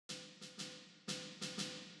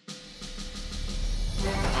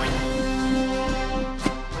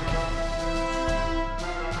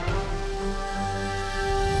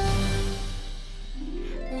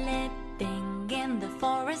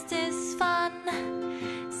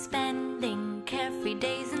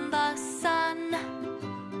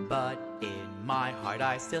heart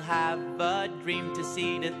I still have a dream to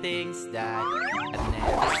see the things that I've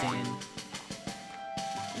never seen.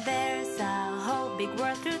 There's a whole big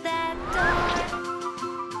world through that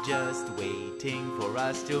door, just waiting for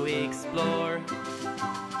us to explore.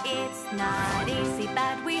 It's not easy,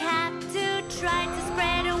 but we have to try to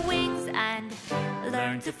spread our wings and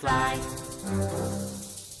learn to fly.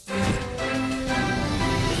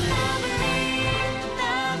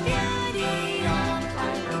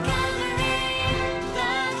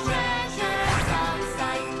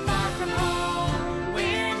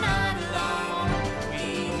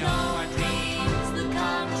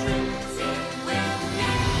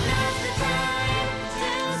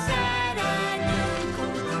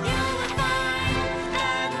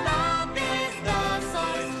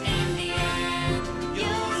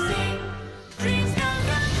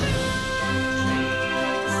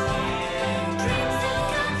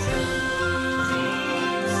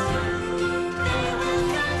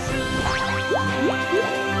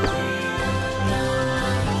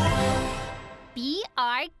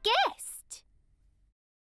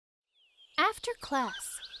 After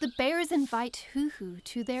class, the bears invite Hoo-Hoo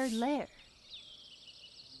to their lair.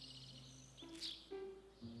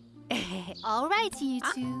 All right, you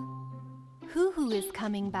two. Hoo-Hoo is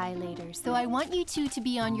coming by later, so I want you two to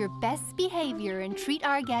be on your best behavior and treat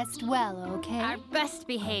our guest well, okay? Our best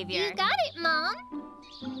behavior. You got it, Mom.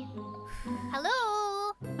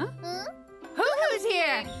 Hello? Huh? Hoo-Hoo's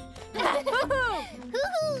here! Hoo-Hoo!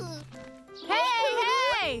 Hoo-Hoo!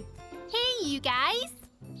 Hey! Hey, you guys!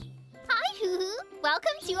 Hi, Hoo-Hoo.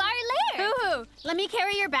 Welcome to our lair. Hoo-Hoo, let me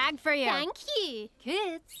carry your bag for you. Thank you.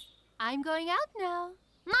 Kids, I'm going out now.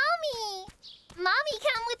 Mommy! Mommy,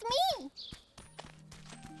 come with me.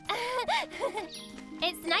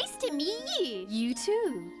 It's nice to meet you. You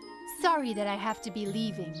too. Sorry that I have to be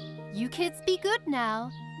leaving. You kids be good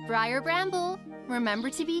now. Briar Bramble, remember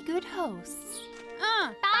to be good hosts.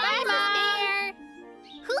 Bye, Mom. Bear.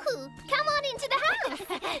 Hoo-Hoo, come on into the house.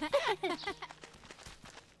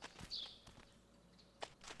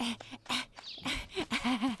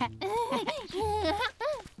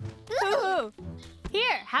 Hoo-Hoo,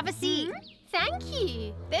 here, have a seat. Thank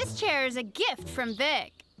you. This chair is a gift from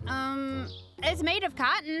Vic. It's made of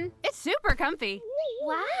cotton. It's super comfy.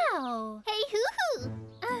 Wow. Hey, Hoo-Hoo.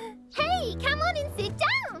 Hey, come on and sit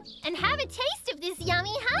down and have a taste of this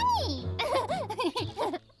yummy honey.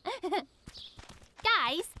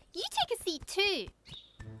 Guys, you take a seat too.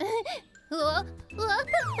 Whoa,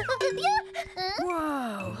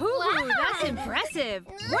 Hoo-Hoo, that's impressive.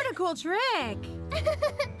 What a cool trick.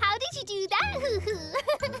 How did you do that, Hoo-Hoo?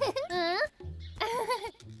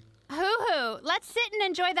 Hoo-Hoo, let's sit and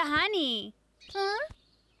enjoy the honey.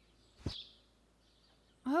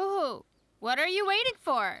 Hoo-Hoo, what are you waiting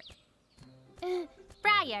for?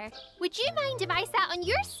 Briar, would you mind if I sat on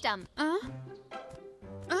your stump?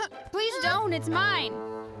 Please don't, it's mine.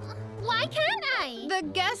 Why can't I? The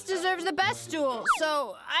guest deserves the best stool,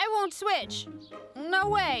 so I won't switch. No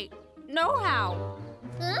way. No how.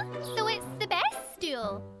 Huh? So it's the best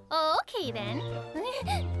stool. Oh, okay then.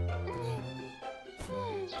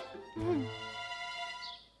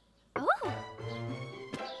 Oh.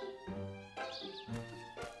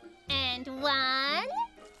 And 1.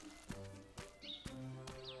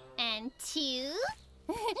 And 2.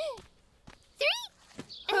 3.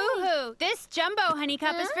 Hoo-Hoo, this jumbo honey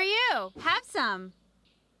cup is for you. Have some.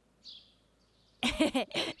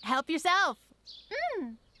 Help yourself.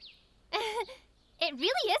 It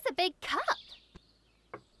really is a big cup.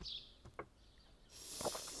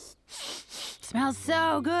 Smells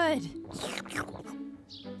so good.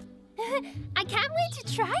 I can't wait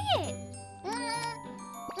to try it.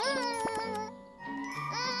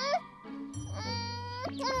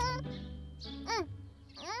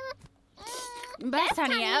 Best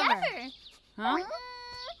honey ever. Huh?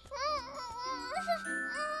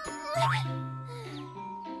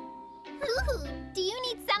 Hoo-Hoo, do you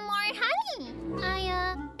need some more honey?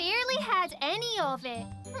 I barely had any of it.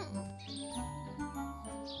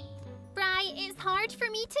 Bri, it's hard for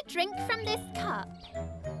me to drink from this cup.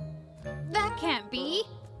 That can't be.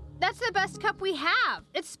 That's the best cup we have.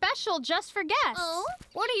 It's special just for guests. Oh?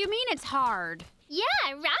 What do you mean it's hard?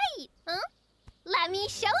 Yeah, right. Huh? Let me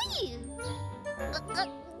show you.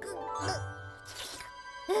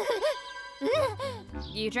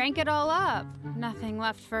 You drank it all up. Nothing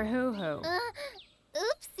left for Hoo-Hoo.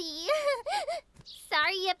 Oopsie.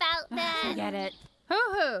 Sorry about that. Forget it.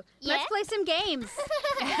 Hoo-Hoo, let's play some games.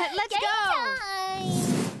 Let's Game go.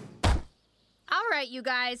 time. All right, you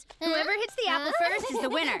guys. Whoever hits the apple first is the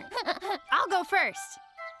winner. I'll go first.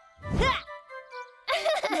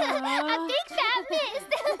 A big fat miss.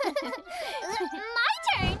 My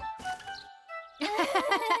turn.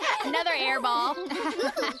 Another air ball. Your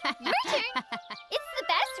turn. It's the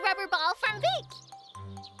best rubber ball from Vic.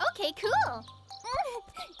 Okay, cool.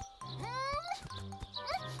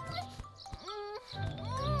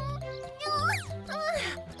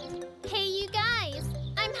 Hey, you guys.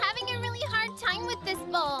 I'm having a really hard time with this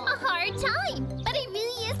ball. A hard time? But it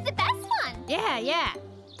really is the best one. Yeah.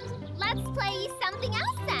 Let's play something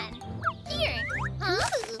else then. Here. Huh?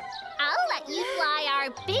 I'll let you fly our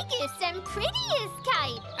biggest and prettiest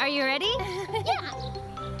kite. Are you ready? Yeah.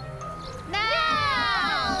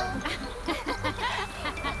 Now!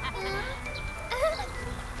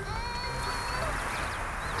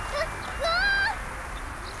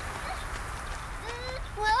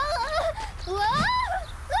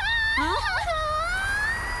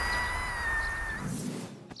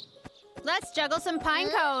 Let's juggle some pine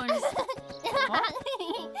cones.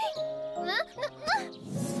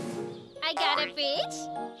 I got a bridge,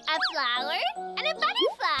 a flower, and a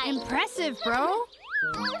butterfly. Impressive, bro.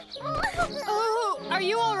 Oh, are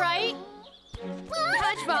you all right?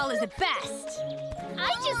 Dodgeball is the best.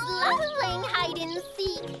 I just love playing hide and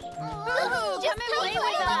seek. Ooh, Just come and play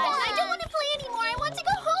with us. I don't want to play anymore. I want to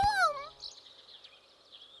go home.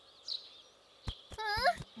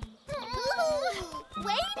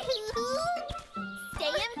 Wait, Hoo-hoo. Stay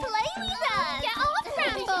and play with us. Get off,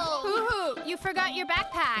 Rambo. Hoo-hoo, you forgot your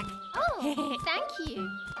backpack. Oh, thank you.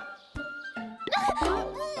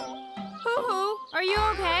 Hoo-hoo, are you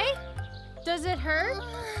okay? Does it hurt?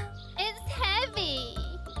 It's heavy.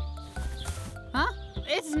 Huh?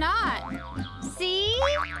 It's not. See?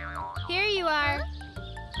 Here you are.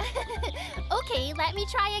 Okay, let me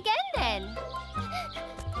try again then.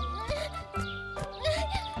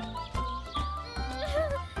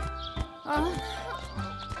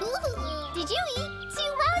 Did you eat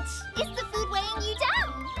too much? Is the food weighing you down?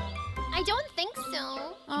 I don't think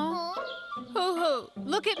so. Hoo-hoo,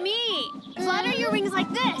 look at me. Flutter your wings like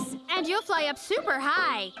this, and you'll fly up super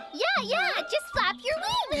high. Yeah, just flap your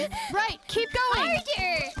wings. Right, keep going.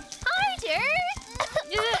 Harder.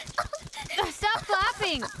 Stop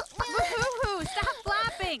flapping. Hoo-hoo, stop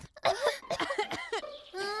flapping.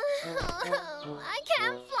 I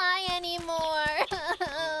can't fly anymore.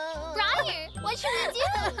 Briar, what should we do?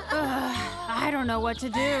 I don't know what to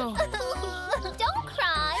do. Don't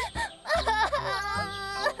cry.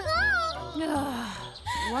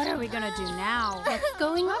 What are we gonna do now? What's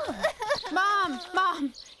going on?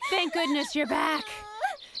 Mom, thank goodness you're back.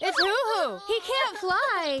 It's Hoo-hoo. He can't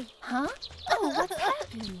fly. Huh? Oh, what's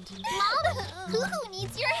happened? Mom, Hoo-hoo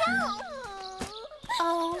needs your help.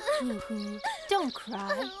 Oh, Hoo-hoo, don't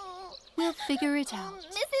cry. We'll figure it out.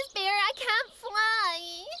 Mrs. Bear, I can't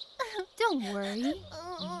fly. Don't worry.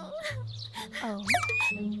 Oh.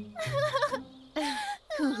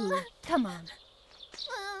 Hoo-hoo, come on.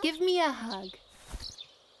 Give me a hug.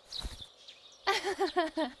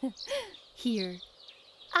 Here,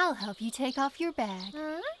 I'll help you take off your bag.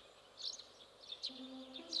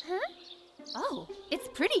 Huh? Oh, it's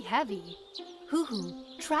pretty heavy. Hoo-hoo,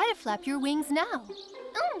 try to flap your wings now.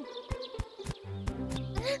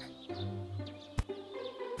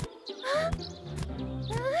 I'm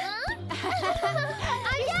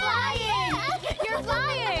flying! You're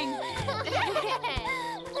flying!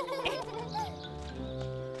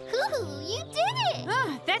 Hoo-hoo, you did it!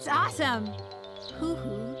 That's awesome.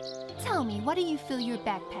 Hoo-hoo, tell me, what do you fill your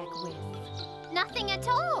backpack with? Nothing at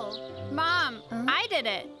all. Mom, I did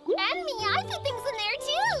it. And me, I put things in there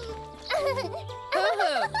too.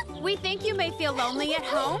 Hoo-hoo, we think you may feel lonely at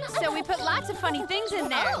home, so we put lots of funny things in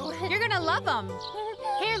there. Oh. You're gonna love them.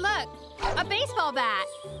 Here, look, a baseball bat.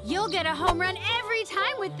 You'll get a home run every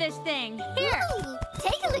time with this thing. Here. Ooh,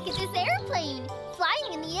 take a look at this airplane.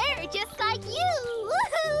 Flying in the air just like you.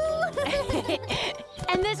 Woohoo!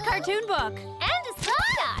 And this cartoon book. And a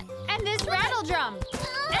slingshot. And this rattle drum. And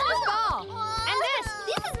this ball. And this.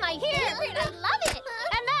 This is my favorite. I love it.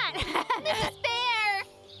 And that. Mrs. Bear.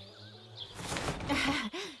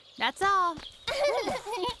 That's all.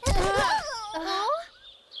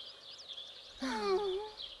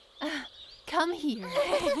 Come here.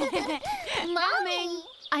 Mommy.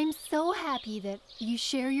 I'm so happy that you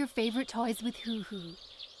share your favorite toys with Hoo-hoo.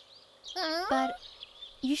 But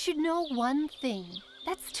you should know one thing.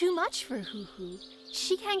 That's too much for Hoo-hoo.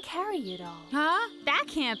 She can't carry it all. Huh? That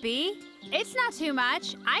can't be. It's not too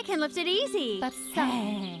much. I can lift it easy. But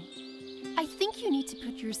son, I think you need to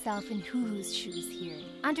put yourself in Hoo-hoo's shoes here.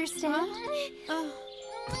 Understand?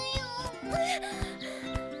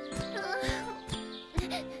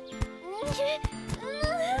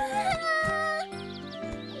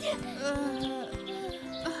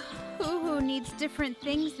 needs different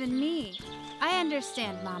things than me. I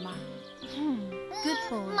understand, Mama. Good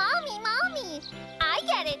boy. Mommy, I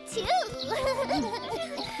get it too.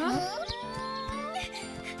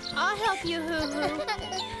 I'll help you, Hoo-Hoo.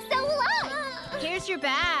 So will I. Here's your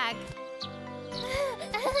bag.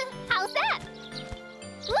 How's that?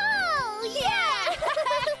 Whoa, yeah!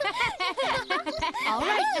 All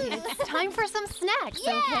right, kids. Time for some snacks,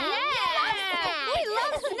 okay? We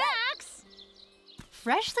love snacks.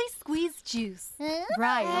 Freshly squeezed juice.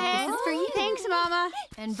 Briar, this is for you. Thanks, Mama.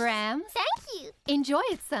 And Brams, Thank you. enjoy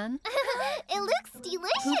it, son. It looks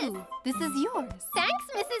delicious. Hoo-hoo, this is yours. Thanks,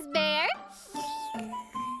 Mrs. Bear.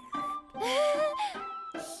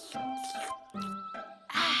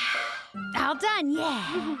 All done,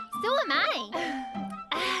 yeah. So am I.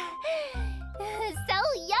 So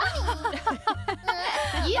yummy.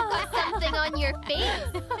 You've got something on your face.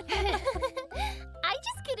 I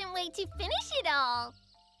just couldn't wait to finish it all.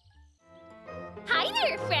 Hi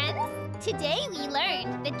there, friends. Today we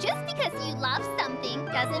learned that just because you love something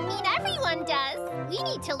doesn't mean everyone does. We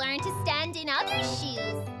need to learn to stand in others'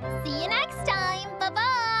 shoes. See you next time.